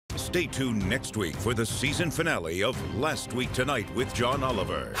Stay tuned next week for the season finale of Last Week Tonight with John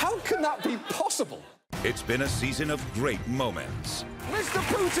Oliver. How can that be possible? It's been a season of great moments. Mr.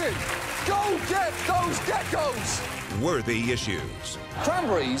 Putin, go get those geckos! Worthy issues.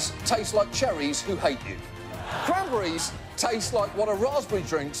 Cranberries taste like cherries who hate you. Cranberries taste like what a raspberry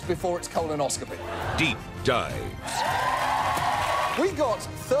drinks before its colonoscopy. Deep dives. We got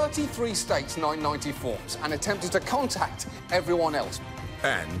 33 states 990 forms and attempted to contact everyone else.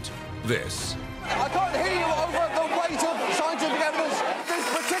 And this. I can't hear you over the weight of scientific evidence. This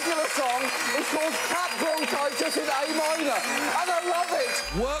particular song is called Cat Bronchitis in A minor, and I love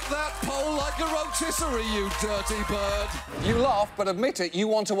it. Work that pole like a rotisserie, you dirty bird. You laugh, but admit it, you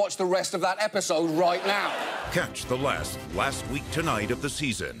want to watch the rest of that episode right now. Catch the Last Week Tonight of the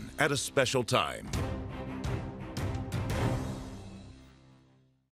season at a special time.